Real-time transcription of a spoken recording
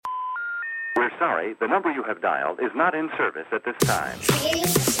We're sorry, the number you have dialed is not in service at this time. Creating a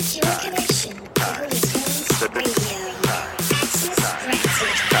secure connection to Holy Tones Radio.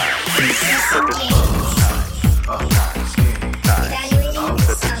 Access granted. Evaluating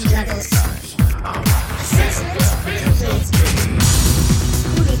sound levels. Assessment complete.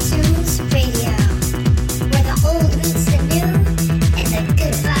 Holy Tunes Radio, where the old meets the new and the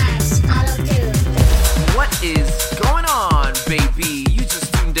good vibes follow through. What is going on, baby? You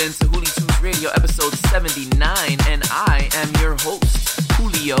just tuned in to Holy Tunes Radio episode 79, and I am your host,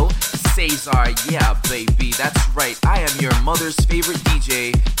 Julio Cesar. Yeah, baby, that's right. I am your mother's favorite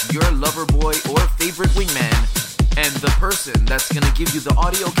DJ, your lover boy or favorite wingman, and the person that's gonna give you the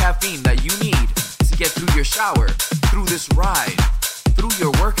audio caffeine that you need to get through your shower, through this ride, through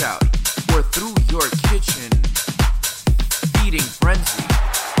your workout, or through your kitchen feeding frenzy.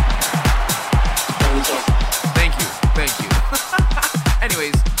 Thank you.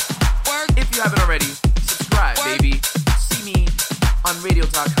 Anyways, if you haven't already, subscribe, baby. See me on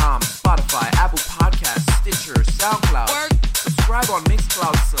radio.com, Spotify, Apple Podcasts, Stitcher, SoundCloud. Subscribe on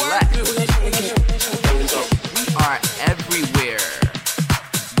Mixcloud Select. We are everywhere.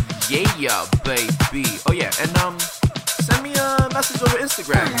 Yeah, baby. Oh yeah, and send me a message over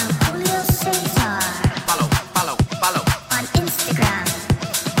Instagram. Julio Cesar. Follow. On Instagram.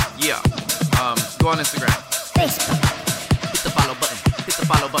 Yeah. Go on Instagram. Facebook. Hit the follow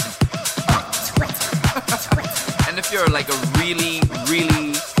button. Twitter. And if you're like a really,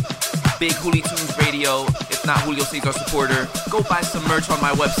 really big Holy Tunes Radio, if not Julio Cesar supporter, go buy some merch on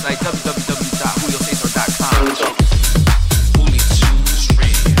my website, www.juliocesar.com. Holy Tunes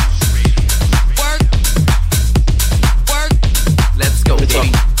Radio. Work. Let's go,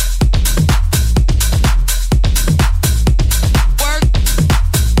 baby.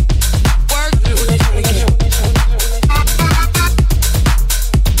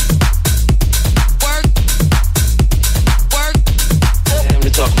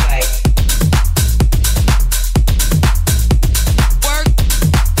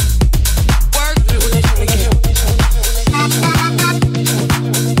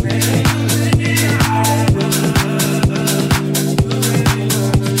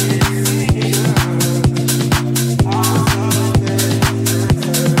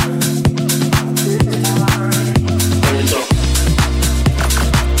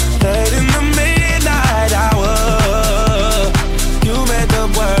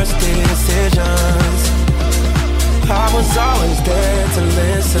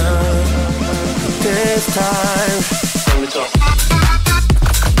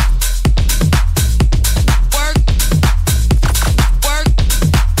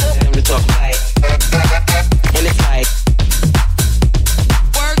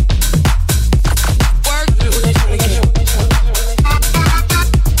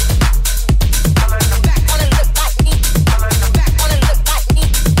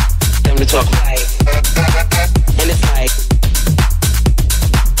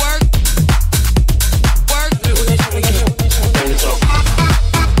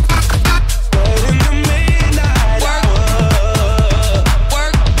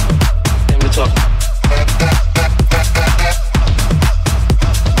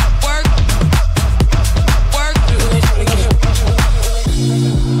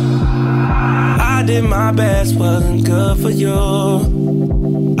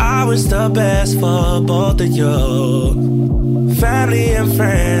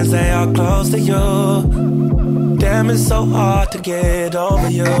 Get over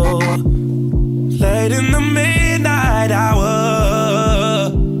you. Late in the midnight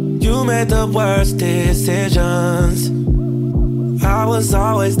hour, you made the worst decisions. I was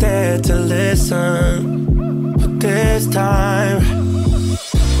always there to listen, but this time,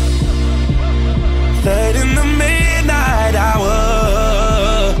 late in the midnight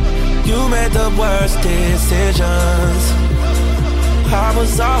hour, you made the worst decisions. I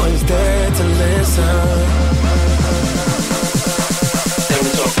was always there to listen.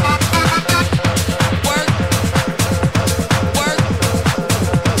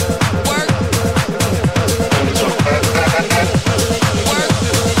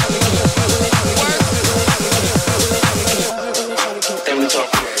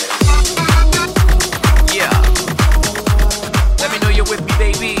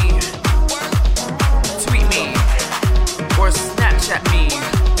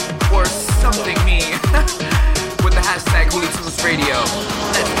 Radio.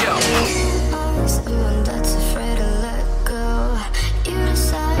 Let's go. Someone that's afraid to let go. You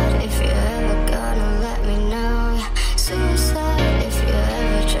decide if you're ever gonna let me know. Suicide if you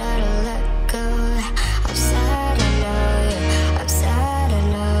ever try to let go. I'm sad, I know you. I'm sad, I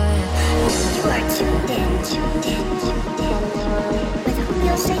know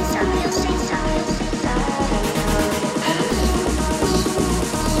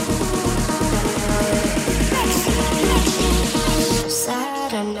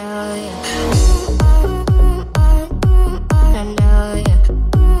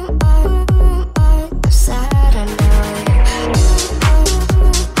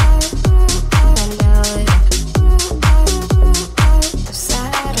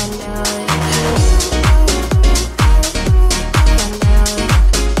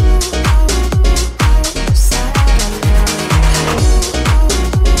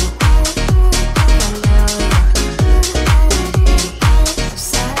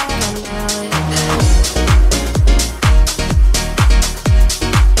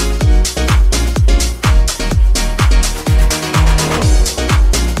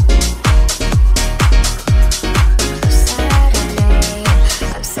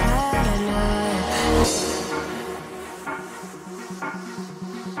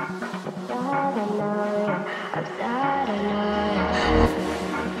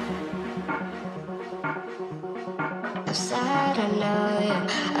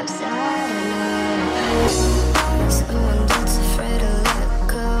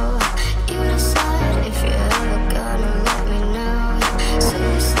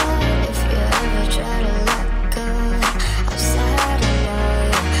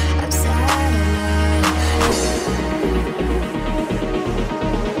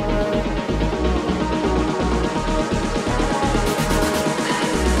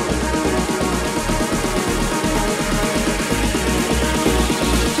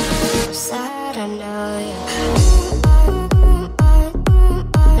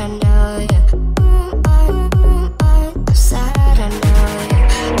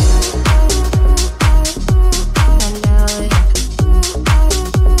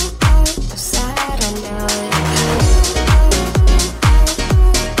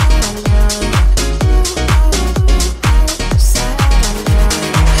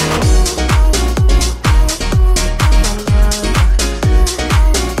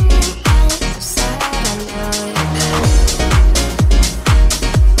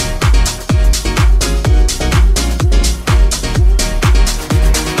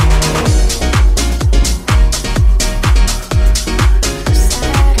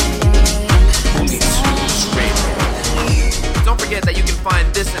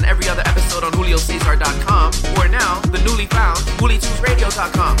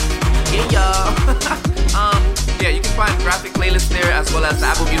HuliTunesRadio.com. Yeah, you can find graphic playlists there as well as the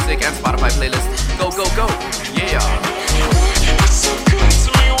Apple Music and Spotify playlist. Go, go, go. Yeah. It's so good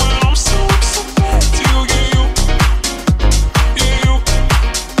to me when I'm so bad to you,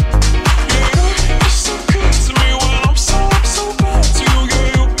 It's so good to me when I'm so bad to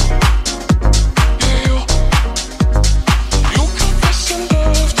you, You confess your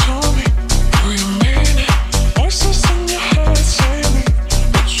love to me, do you mean it? Voices in your head say me,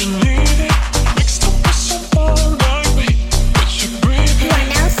 but you need it. Mixed up with someone like me, but you breathe it. You are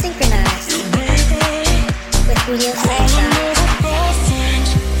now synchronized You breathe it. with Julio Cesar.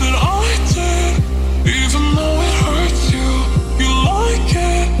 Even though it hurts you, you like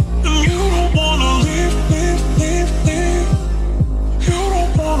it, and you don't wanna leave. You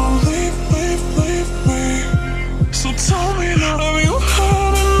don't wanna leave. So tell me now, have you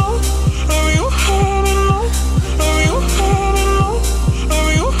had enough? Have you had enough? Have you had enough? Have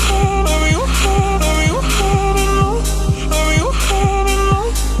you had enough? Have you had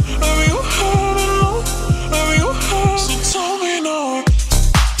enough? Have you had enough? Have you had enough?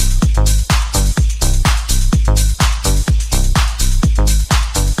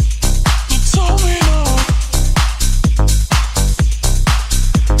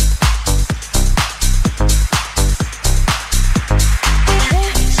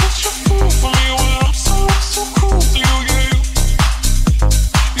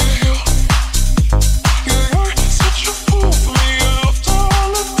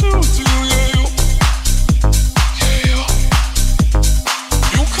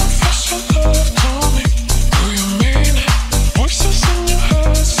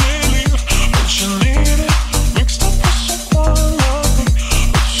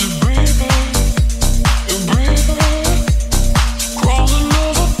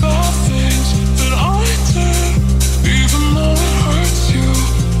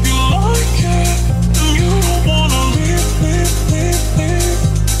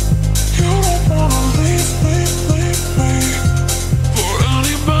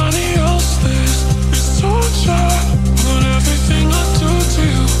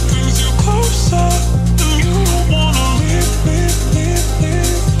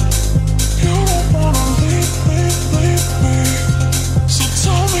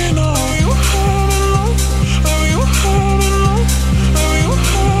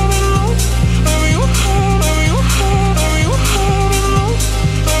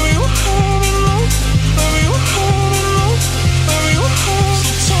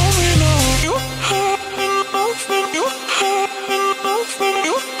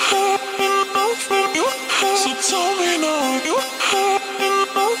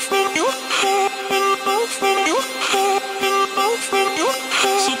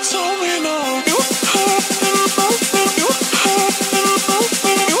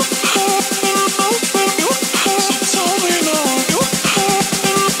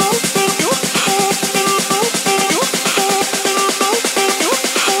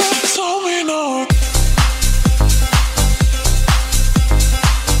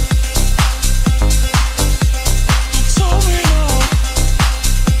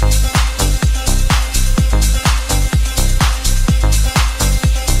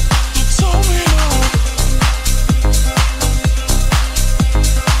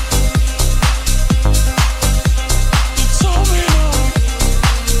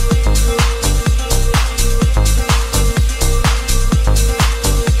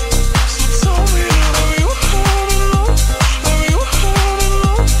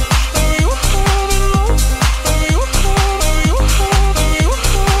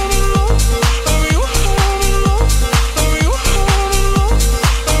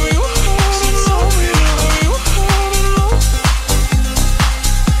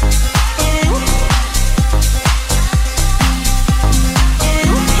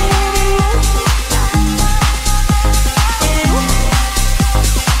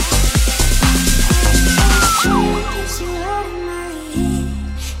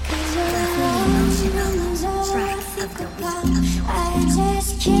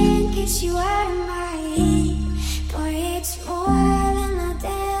 get you out of my head. Boy, it's more than I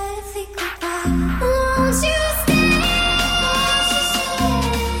dare to think about. Won't you stay?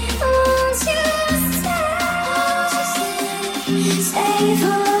 Won't you stay? Stay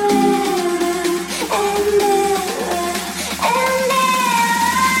forever and ever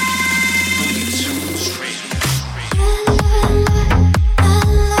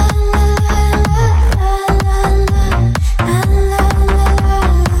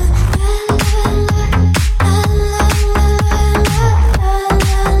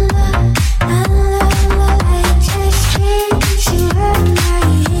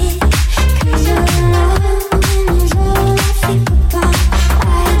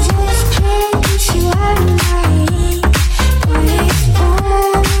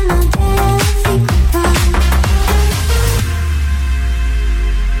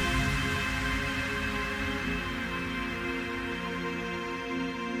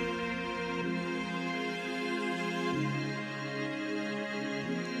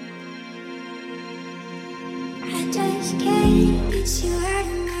and just can't get you out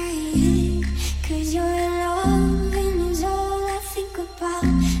of my head. 'Cause your loving is all I think about.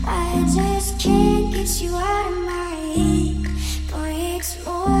 I just can't get you out of my head. Boy, it's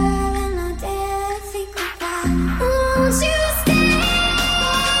more than I dare think about. Won't you stay?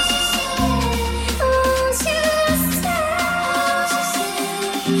 Won't you stay?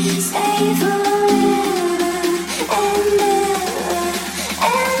 Stay forever and ever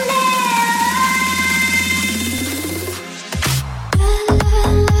and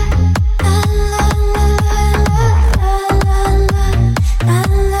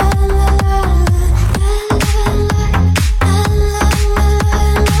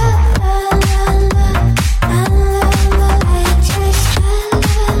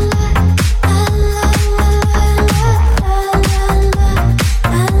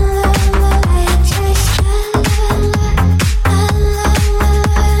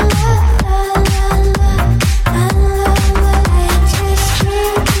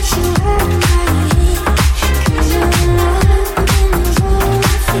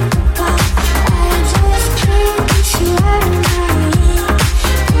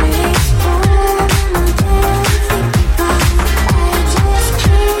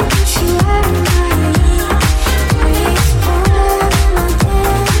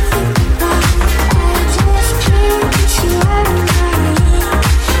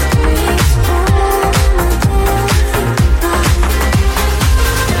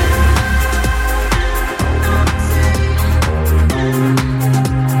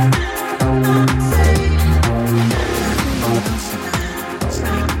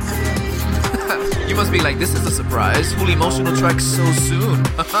You must be like, this is a surprise. Whole emotional track so soon.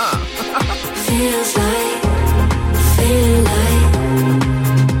 feels like, feel like,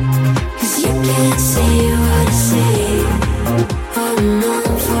 'cause you can't see what I see. Holding on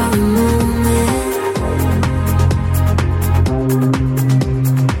for a moment.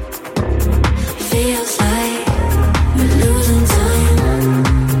 Feels like we're losing time,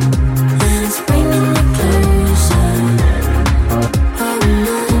 and it's bringing you closer. Holding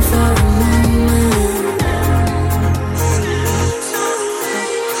on for a moment.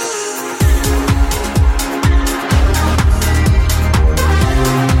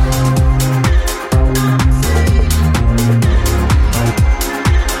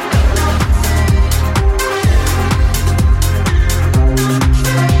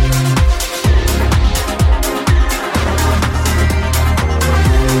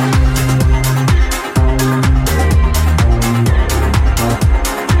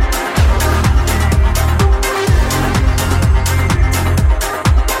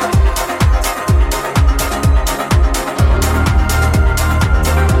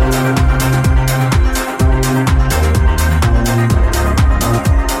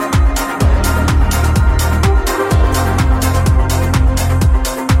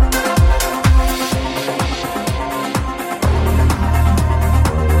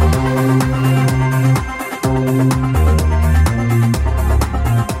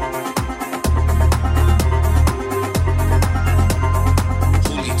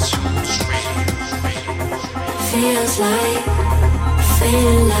 Feels like,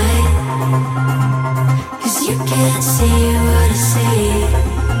 feel like, 'cause you can't see what I see.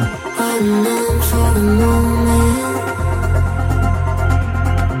 Holding on for a moment.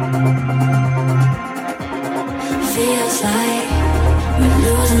 Feels like we're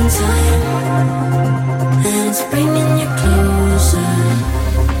losing time, and it's bringing you closer.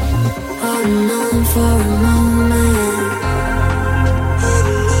 Holding on for a moment.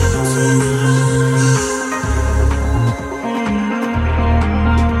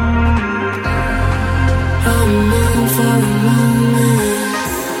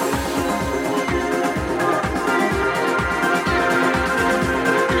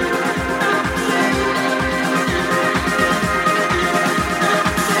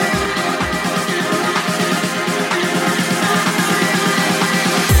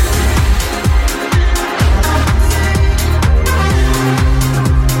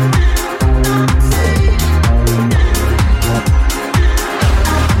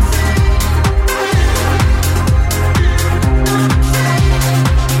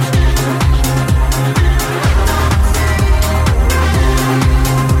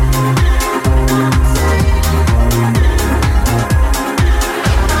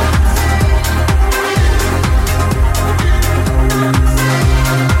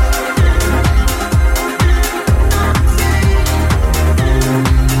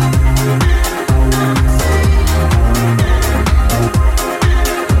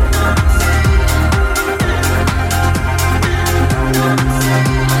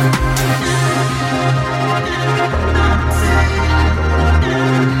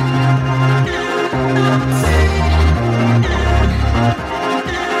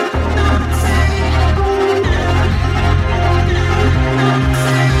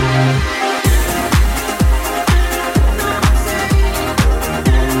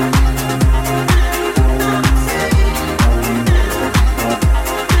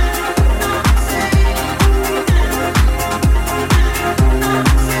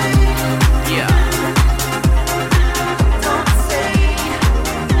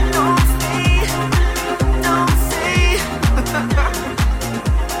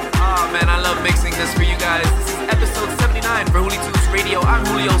 I'm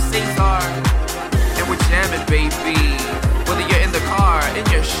Julio Cesar, and we're jamming, baby. Whether you're in the car, in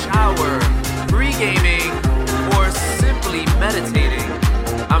your shower, pre-gaming, or simply meditating,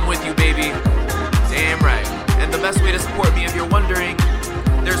 I'm with you, baby. Damn right. And the best way to support me, if you're wondering,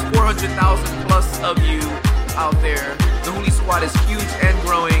 there's 400,000 plus of you out there. The Huli Squad is huge and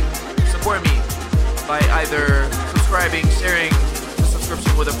growing. Support me by either subscribing, sharing the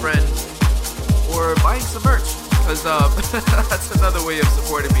subscription with a friend, or buying some merch, because that's another way of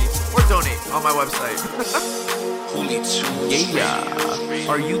supporting me. Or donate on my website. Yeah.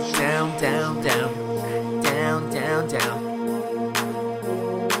 Are you down, down, down? Down, down, down.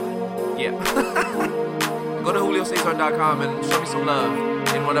 Yeah. Go to JulioCesar.com and show me some love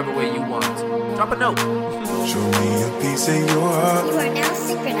in whatever way you want. Drop a note. Show me a piece of your heart. You are now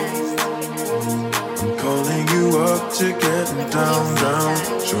synchronized. I'm calling you up to get down, down.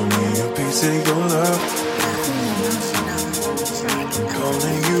 Show me a piece of your love. I'm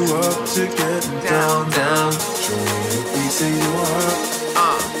calling you up to get down, down. Show me a piece of your heart. A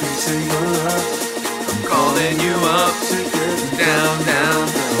piece of your love. I'm calling you up to get down, down.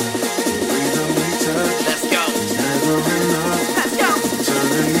 The way that we touch Let's go. is never enough. Let's go.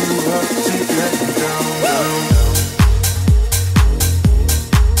 Turning you up to get down, down.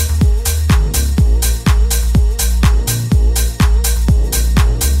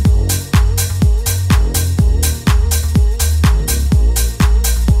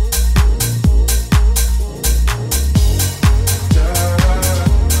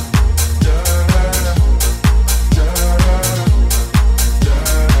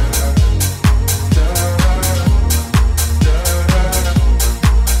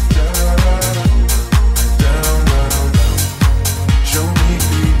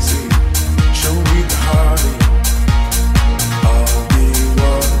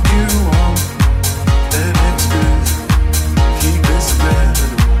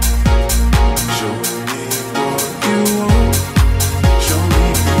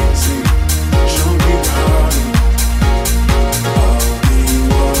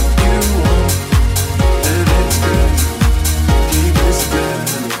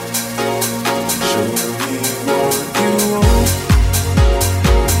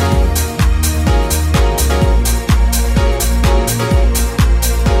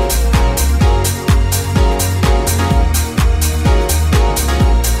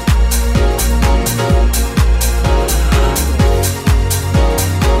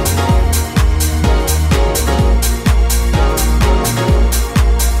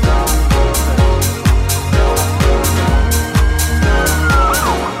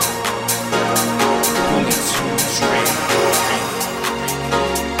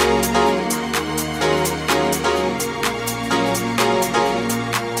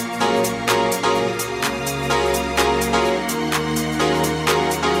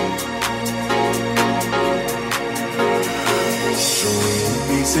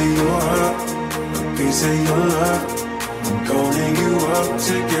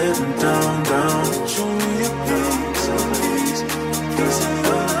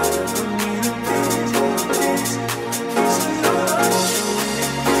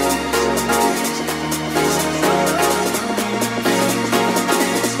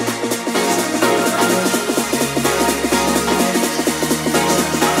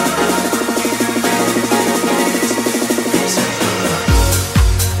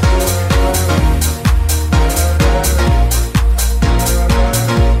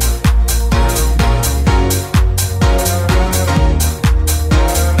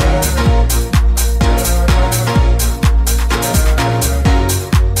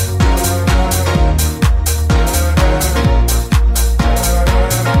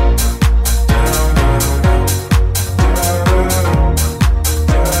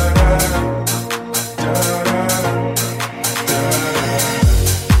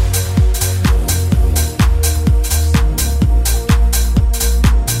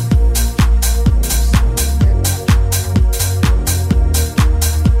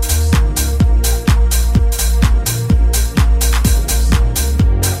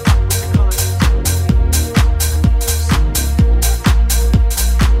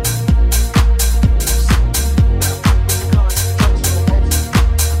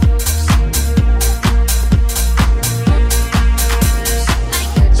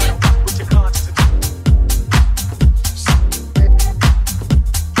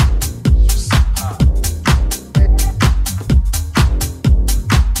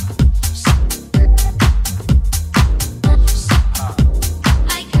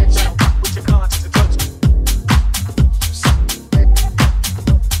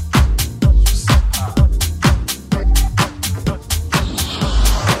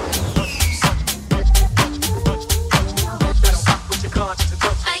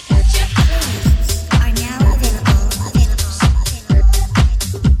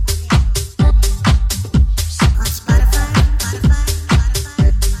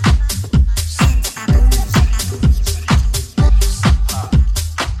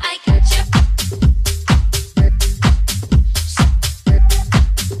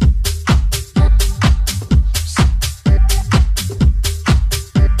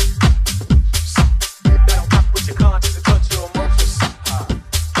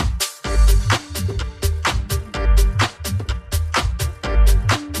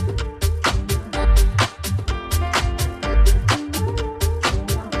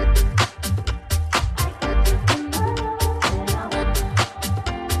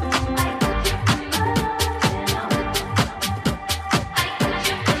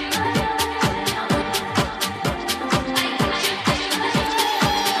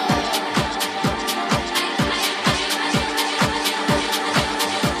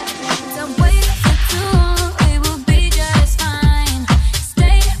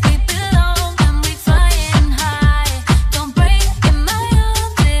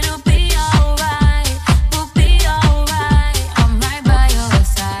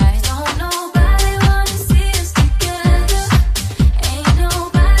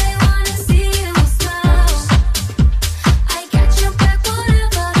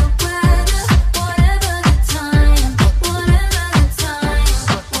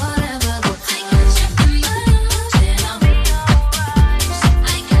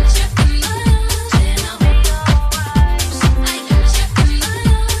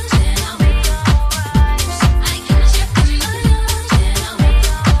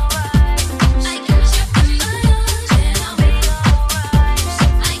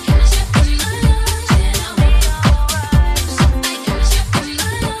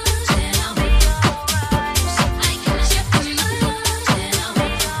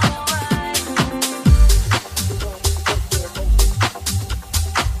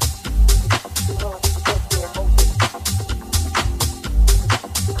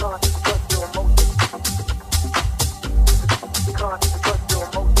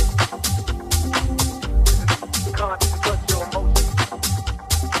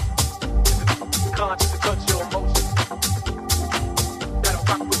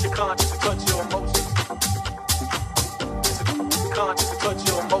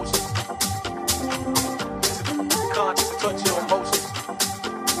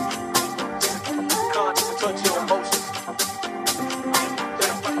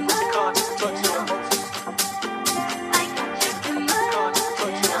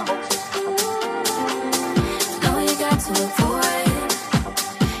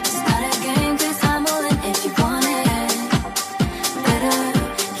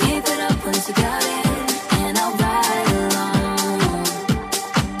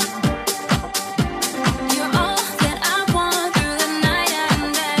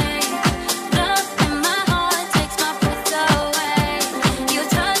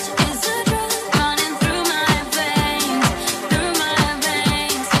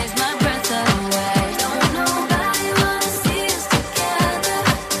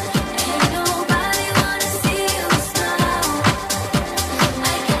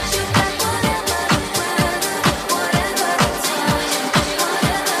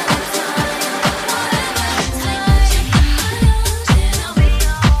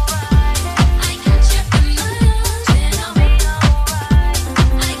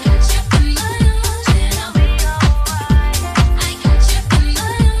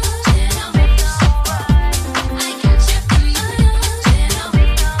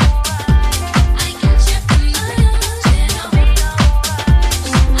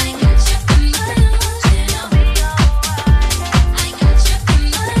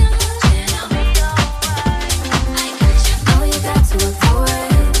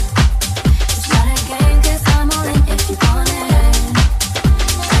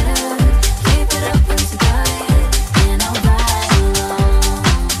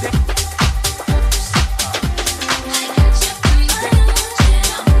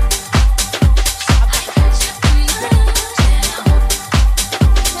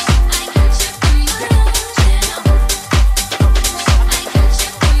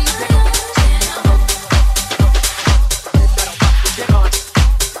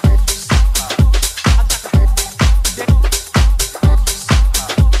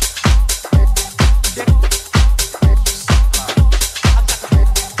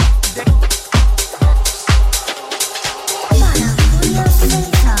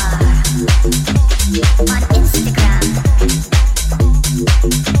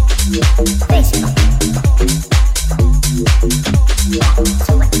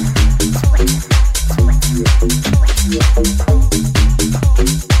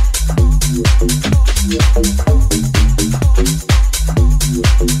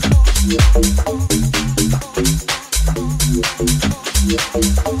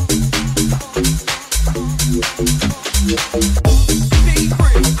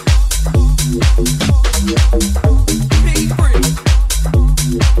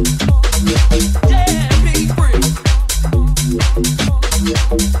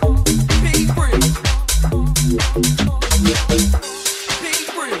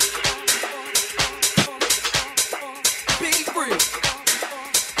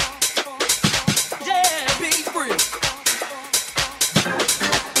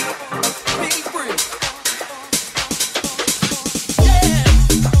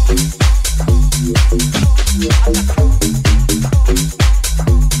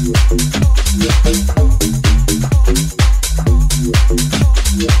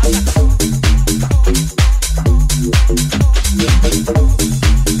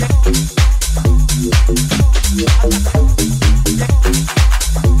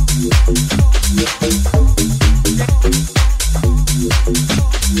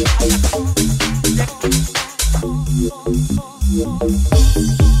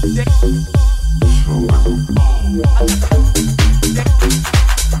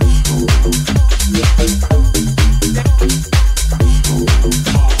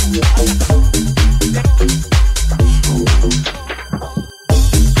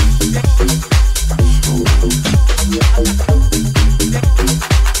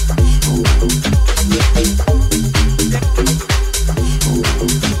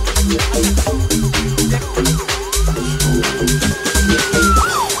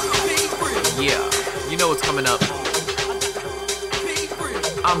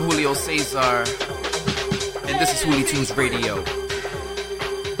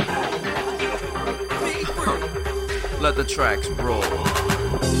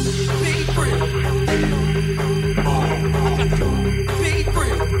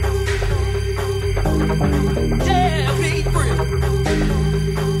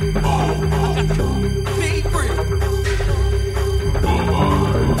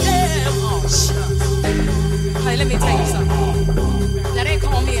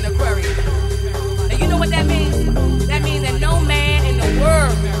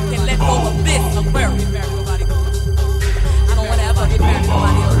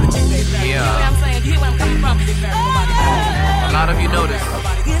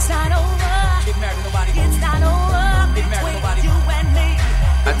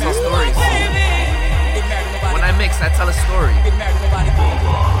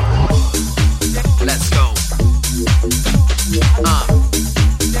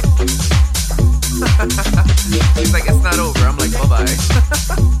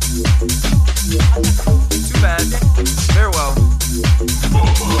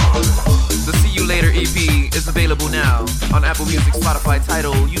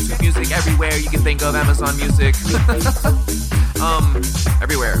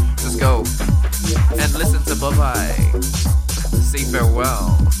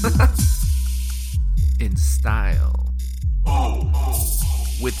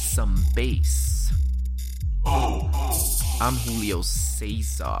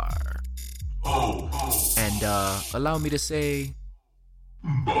 Cesar. And allow me to say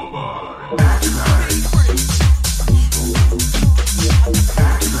Bye-bye.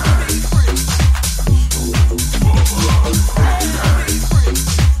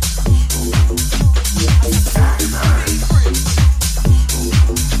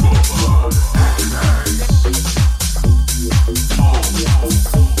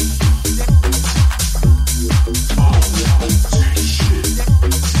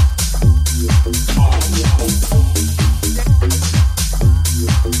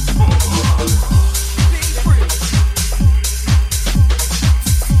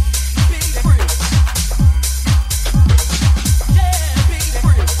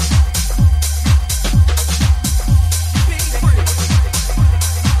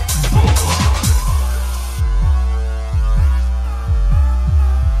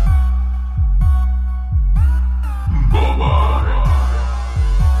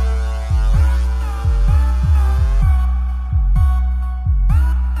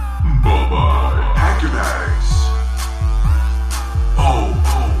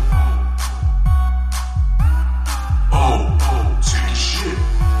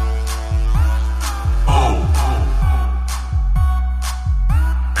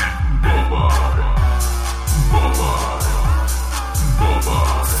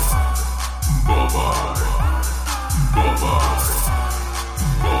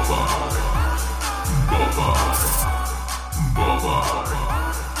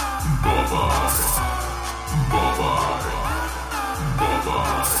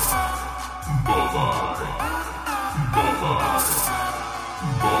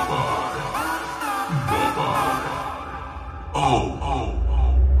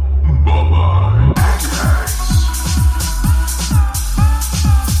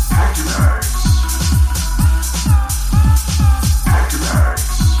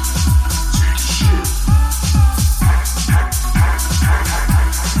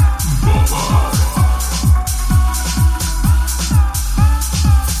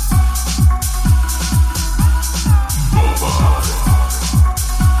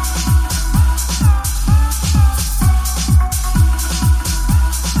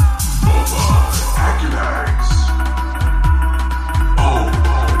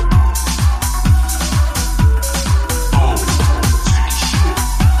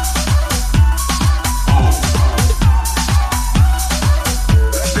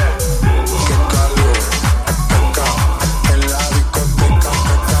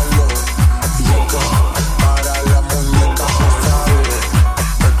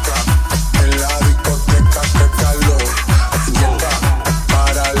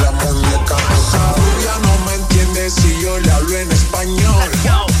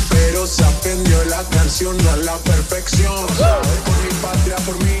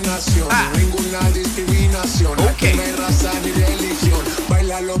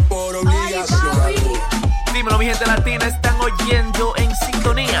 pagarlo por obligación. Dímelo, mi gente latina, están oyendo en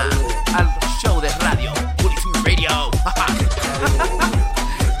sintonía al show de radio, Holy Tunes Radio.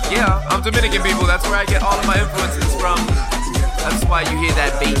 Yeah, I'm Dominican, people. That's where I get all of my influences from. That's why you hear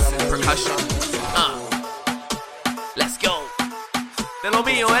that bass and percussion. Let's go. De lo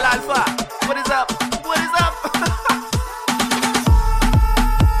mío, el alfa. What is up? What is up?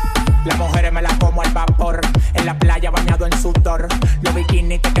 Las mujeres me las como al vapor. En la playa bañado en sudor. Los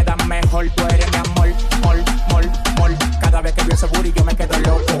bikinis te quedan mejor. Tú eres mi amor, mol, mol, mol. Cada vez que veo ese booty yo me quedo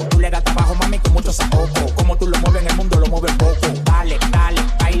loco. Tú le das trabajo, mami, con mucho saoco. Como tú lo mueves en el mundo, lo mueves poco. Dale, dale,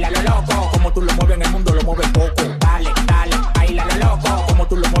 baila lo loco. Como tú lo mueves en el mundo, lo mueves poco. Dale, dale, baila lo loco. Como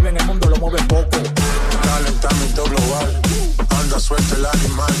tú lo mueves en el mundo, lo mueves poco. Calentamiento global. Anda suelto el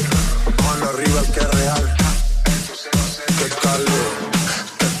animal. Mano arriba el que es real. Qué calor.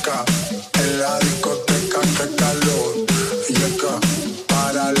 En la discoteca, qué calor. Llega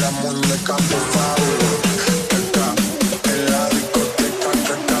para la muñeca, por favor. Llega en la discoteca,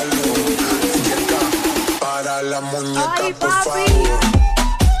 qué calor. Llega para la muñeca, por favor.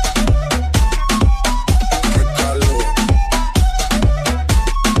 Qué calor.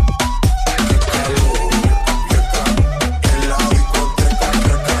 Qué calor. Llega en la discoteca,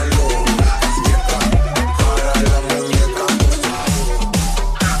 qué calor. Llega para la muñeca, por favor.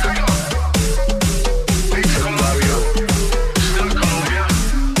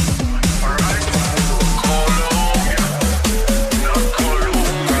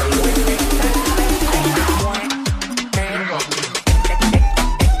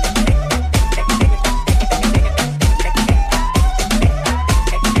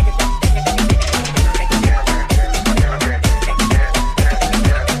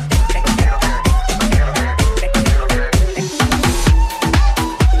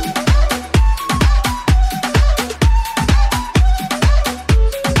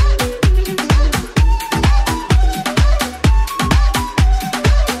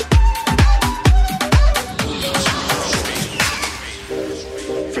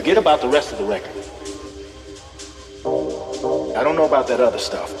 Forget about the rest of the record. I don't know about that other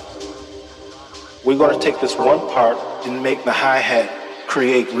stuff. We're going to take this one part and make the hi-hat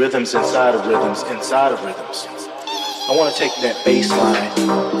create rhythms inside of rhythms inside of rhythms. I want to take that bass line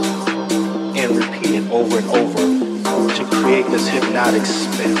and repeat it over and over to create this hypnotic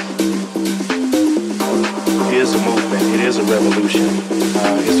spin. It is a movement. It is a revolution.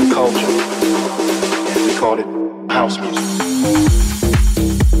 It's a culture. And we call it house music.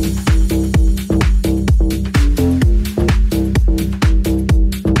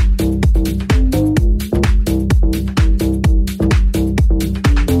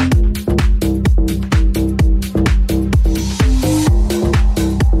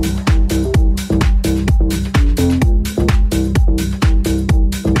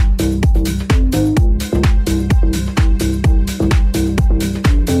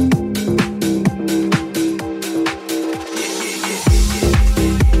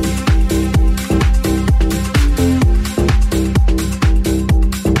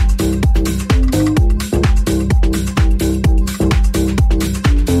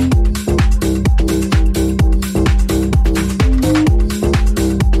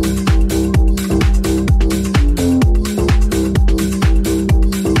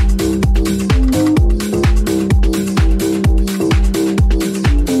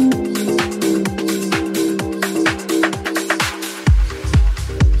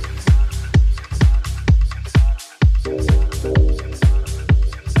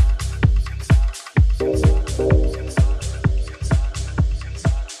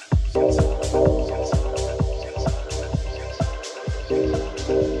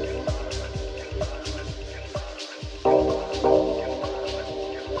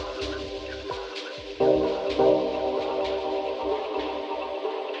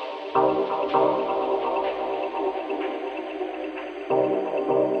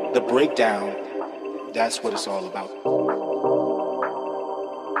 The breakdown, that's what it's all about.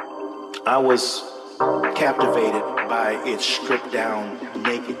 I was captivated by its stripped down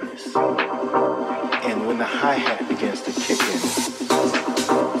nakedness. And when the hi-hat begins to kick in,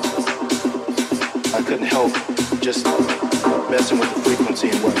 I couldn't help just messing with the frequency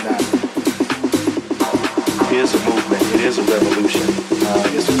and whatnot. It is a movement, it is a revolution,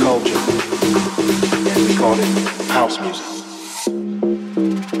 it's a culture, and we call it house music.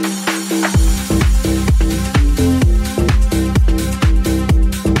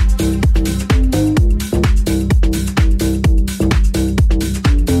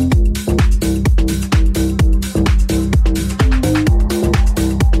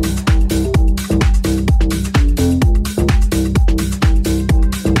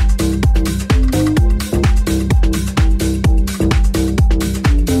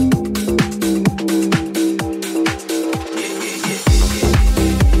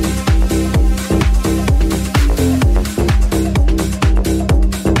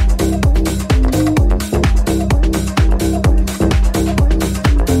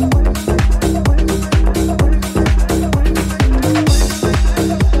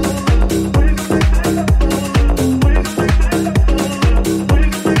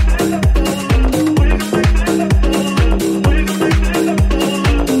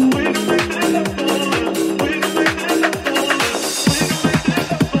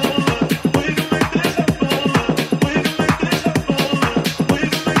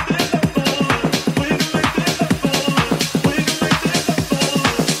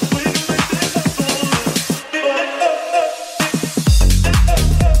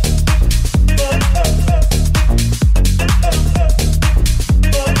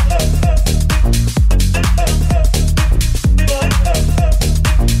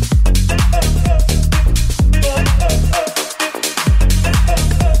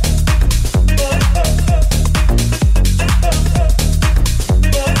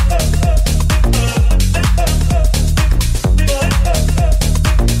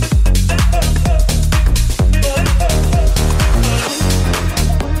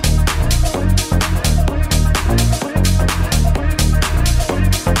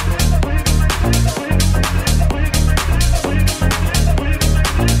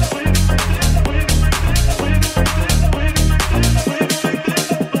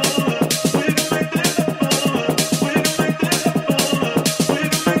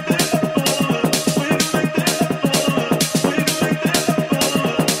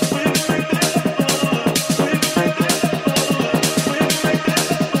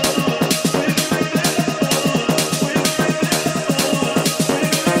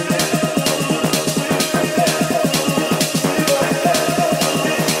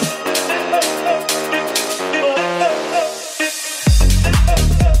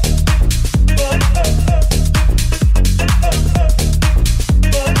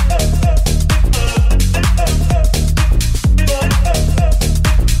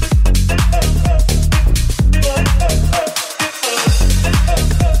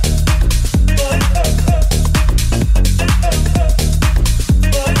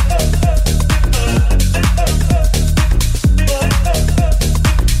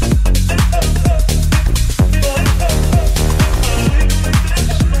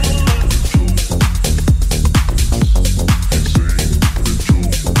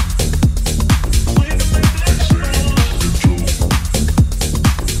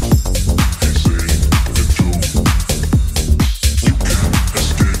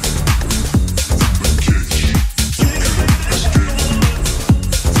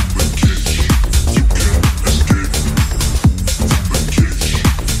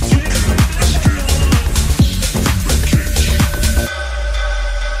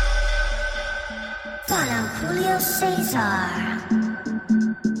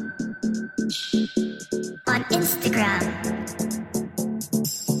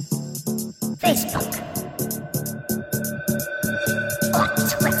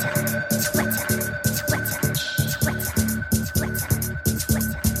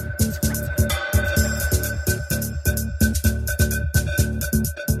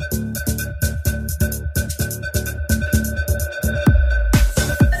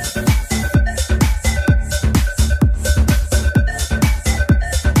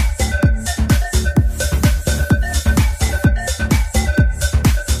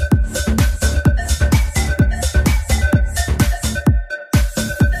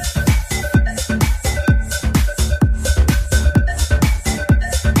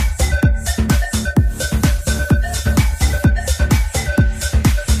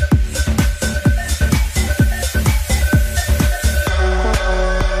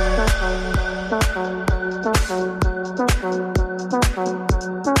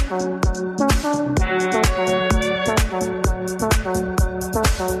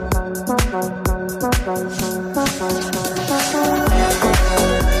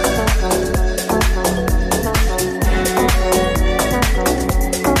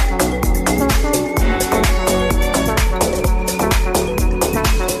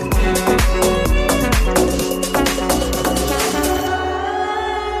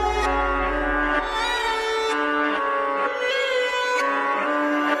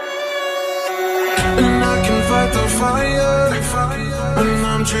 fight the fire when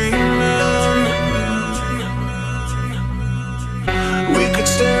I'm dreaming. We could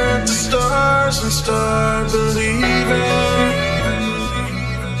stare at the stars and start believing.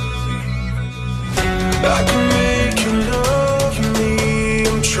 I can make you love me,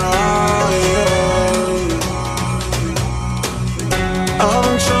 I'm trying.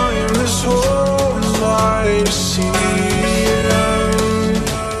 I'm trying this whole life to see it out.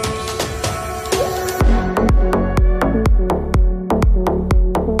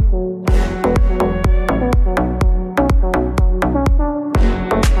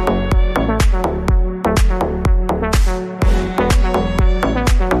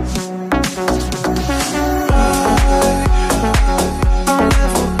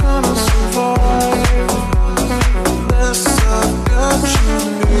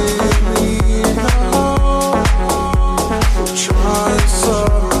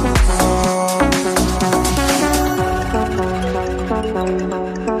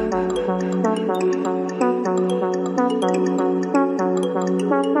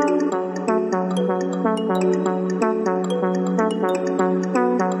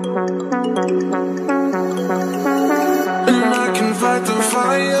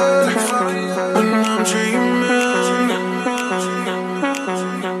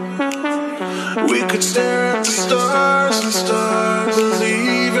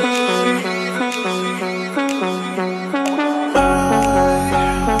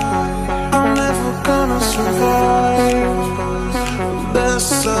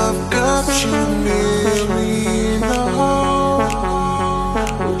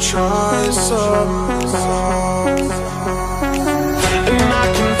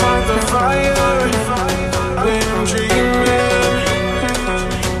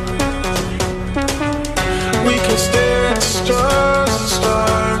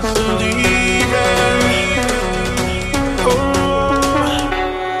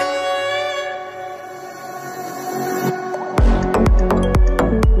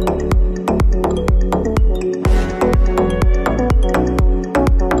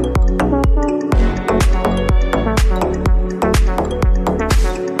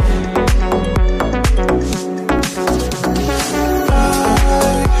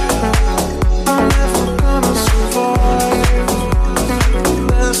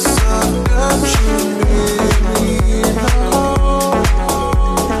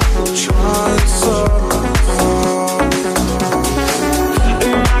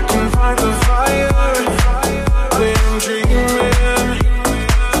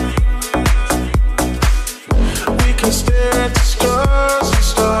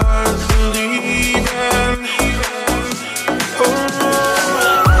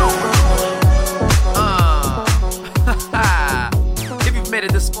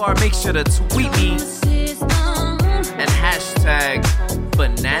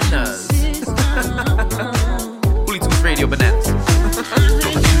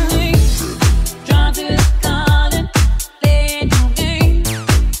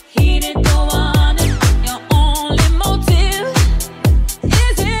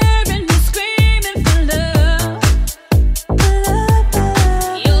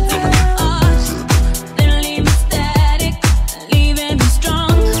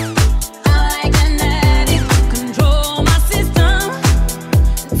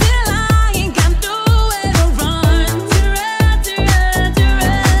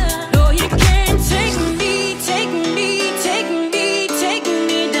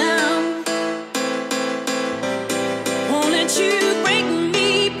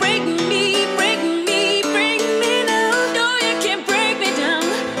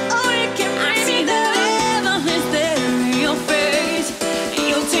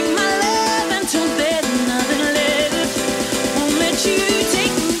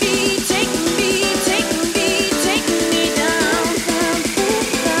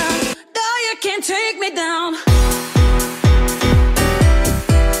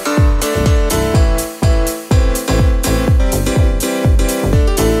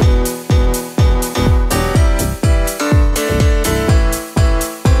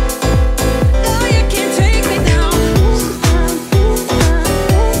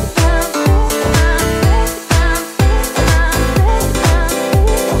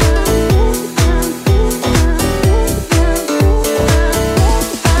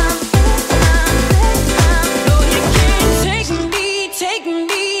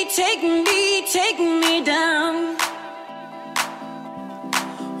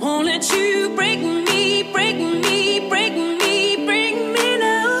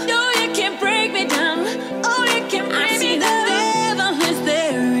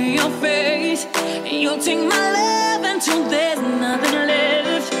 You'll take my love until there's nothing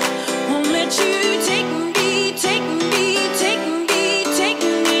left. Won't let you take me, take me, take me, take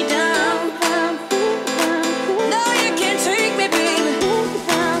me down. No, you can't take me, baby.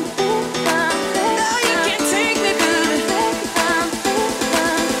 No, you can't take me, baby.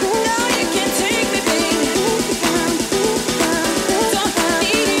 No, you can't take me, baby. Don't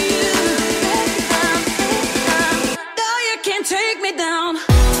need you. No, you can't take me down.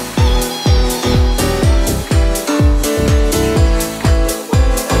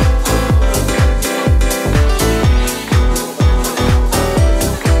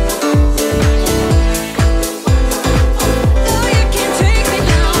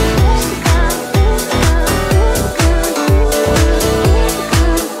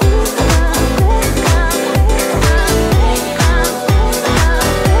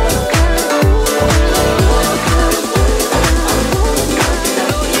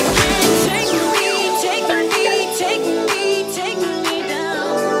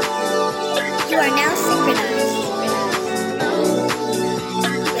 You are now synchronized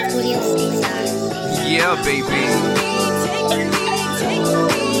with Julio Cesar. Yeah, baby.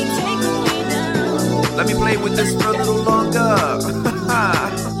 Let me play with this for a little longer.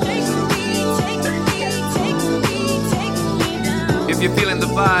 If you're feeling the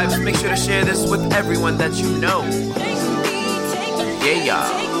vibes, make sure to share this with everyone that you know. Yeah,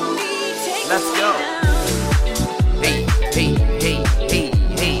 y'all. Let's go. Hey, hey, hey, hey,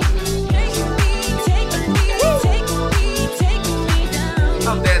 hey.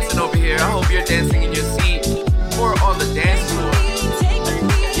 I'm dancing over here. I hope you're dancing in your seat or on the dance floor.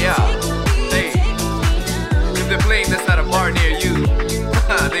 Yeah. Hey. If they're playing this at a bar near you,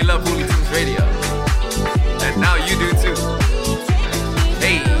 they love Hooli Tunes Radio. And now you do too.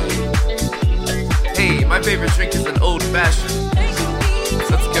 Hey. Hey, my favorite drink is an old fashioned.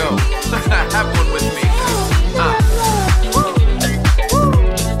 Let's go. Have one with me.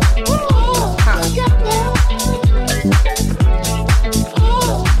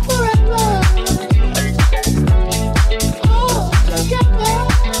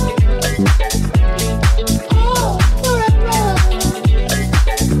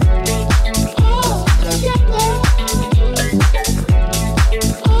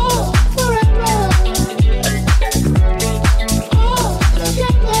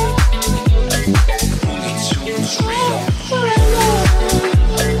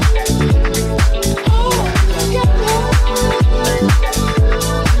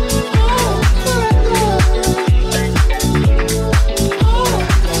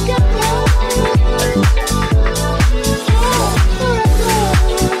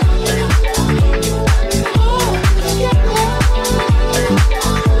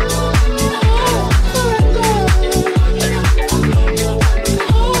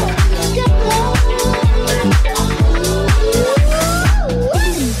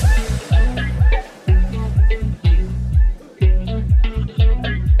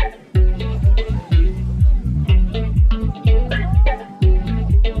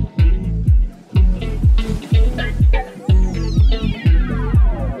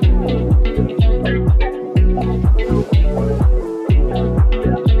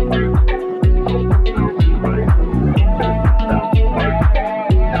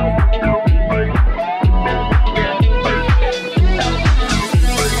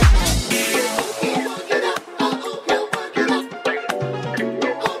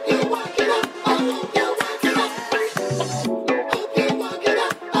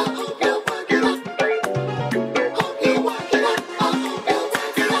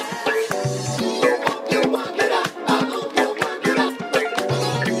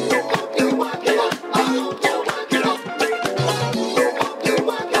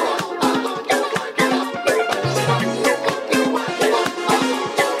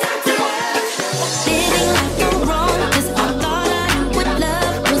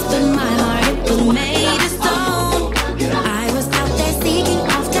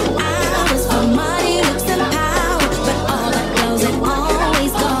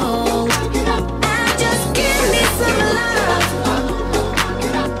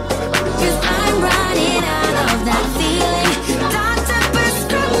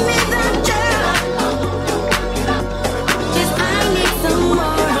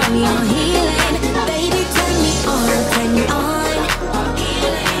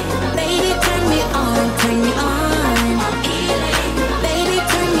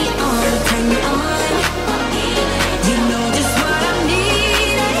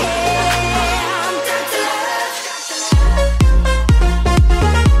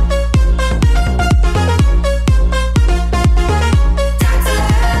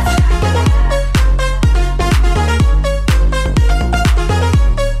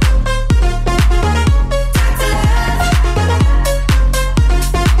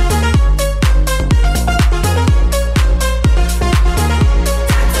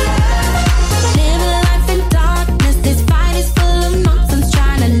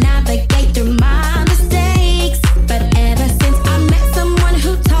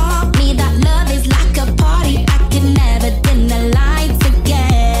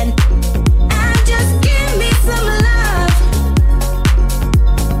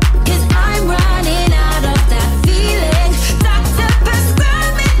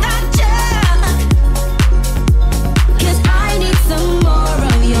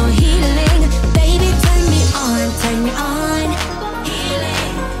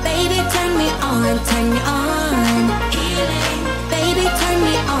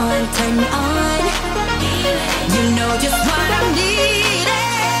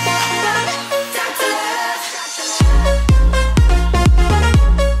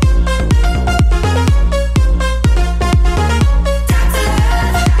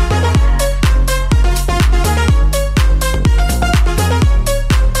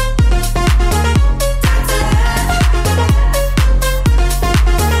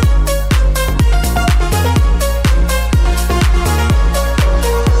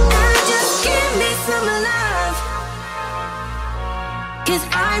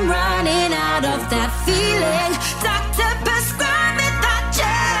 I'm running out of that feeling. Doctor, prescribe me that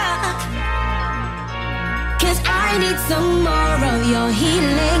gel. 'Cause I need some more of your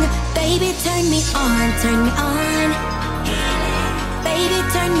healing. Baby, turn me on, turn me on. Baby,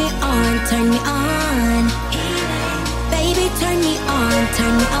 turn me on, turn me on. Baby, turn me on,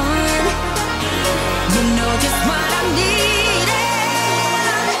 turn me on. You know just what I'm needing.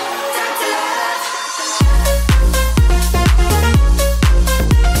 Dr. Love.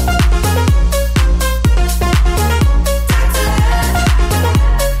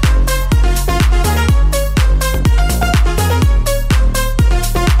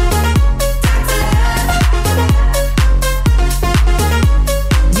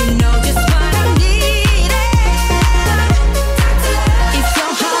 You know just what I'm needing. If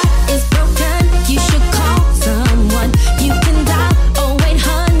your heart is broken, you should call someone. You can dial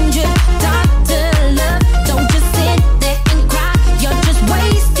 0800 Dr. Love. Don't just sit there and cry. You're just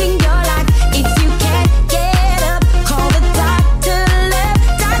wasting your life. If you can't get up, call the Dr. Love.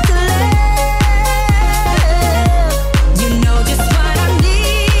 Dr. Love. You know just what I'm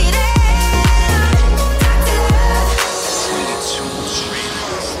needing.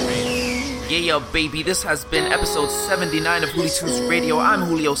 Yeah, baby, this has been episode 79 of Hoolie Tunes Radio. I'm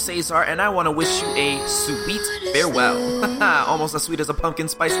Julio Cesar, and I want to wish you a sweet farewell. Almost as sweet as a pumpkin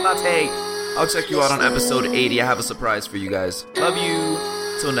spice latte. I'll check you out on episode 80. I have a surprise for you guys. Love you.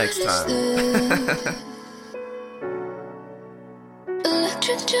 Till next time.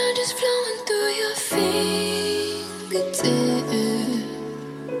 Electric charges flowing through your fingertips.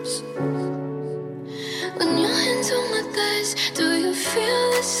 When your hands on my thighs, do you feel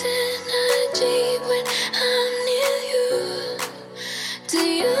this energy when I'm near you? Do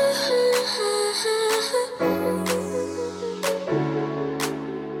you?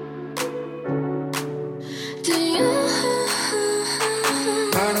 Do you?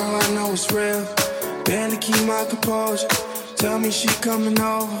 How do I know it's real? Barely keep my composure. Tell me she coming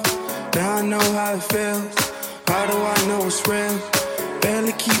over. Now I know how it feels. How do I know it's real?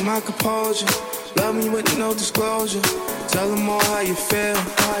 Barely keep my composure. Love me with no disclosure. Tell them all how you feel.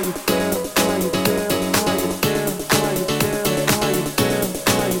 How you feel. How you feel. How you feel. How you feel. How you feel.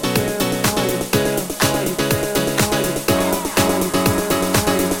 How you feel. How you feel. How you feel. How you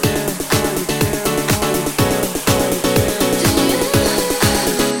feel. How you feel.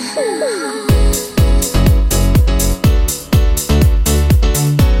 How you feel. How you feel. How you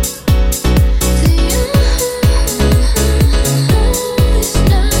It's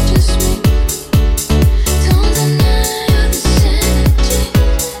not just me. Don't deny your vicinity.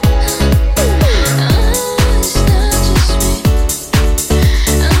 It's not just me.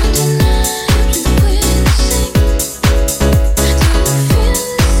 Undeniably we're the same. Do you feel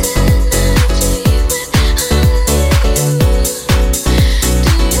this energy when I'm near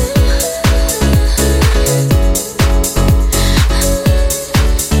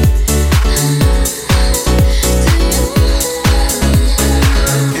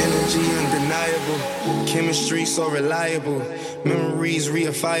Energy undeniable, chemistry so reliable, memories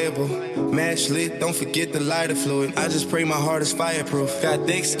reifiable, match lit, don't forget the lighter fluid. I just pray my heart is fireproof. Got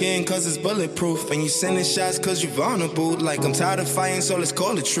thick skin cause it's bulletproof, and you sending shots cause you vulnerable. Like I'm tired of fighting, so let's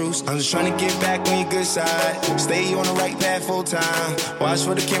call it truce. I'm just trying to get back on your good side, stay on the right path full time. Watch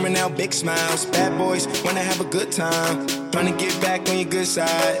for the camera now, big smiles. Bad boys wanna have a good time. Trying to get back on your good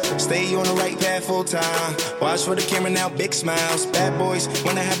side, stay on the right path full time. Watch for the camera now, big smiles. Bad boys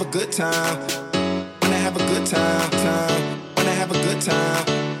wanna have a good time. Wanna have a good time, time. Wanna have a good time.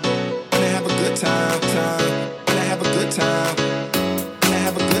 Wanna have a good time, time. Wanna have a good time. Wanna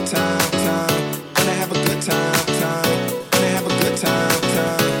have a good time, time. Wanna have a good time, time. Wanna have a good time,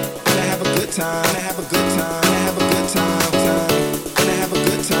 time. Wanna have a good time. Wanna have a good time. Wanna have a good time, time. Wanna have a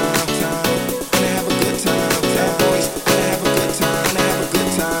good time, time. Wanna have a good time. Bad boys wanna have a good time. Wanna have a good time. Wanna have a good time. Wanna have a good time. Wanna have a good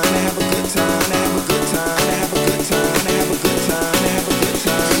time. Wanna have a good time. Wanna have a good time. Wanna have a good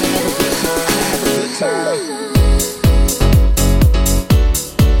time. Wanna have a good time.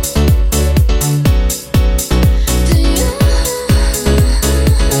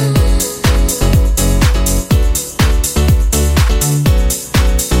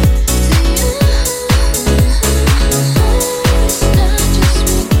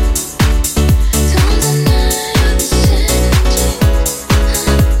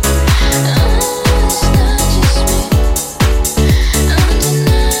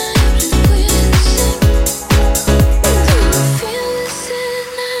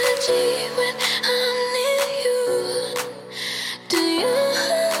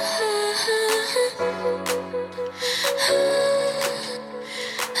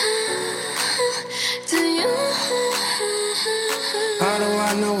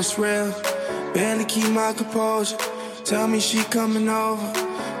 know it's real. Barely keep my composure. Tell me she coming over.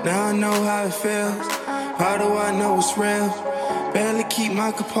 Now I know how it feels. How do I know it's real? Barely keep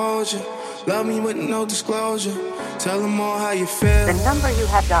my composure. Love me with no disclosure. Tell them all how you feel. The number you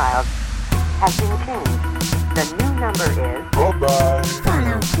have dialed has been changed. The new number is... Bye-bye.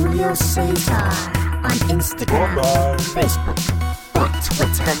 Follow Julio Cesar on Instagram, Facebook, or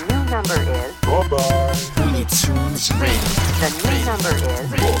Twitter. The new number is... Bye-bye. Holy Tunes Radio. The new number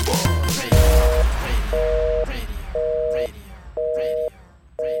is...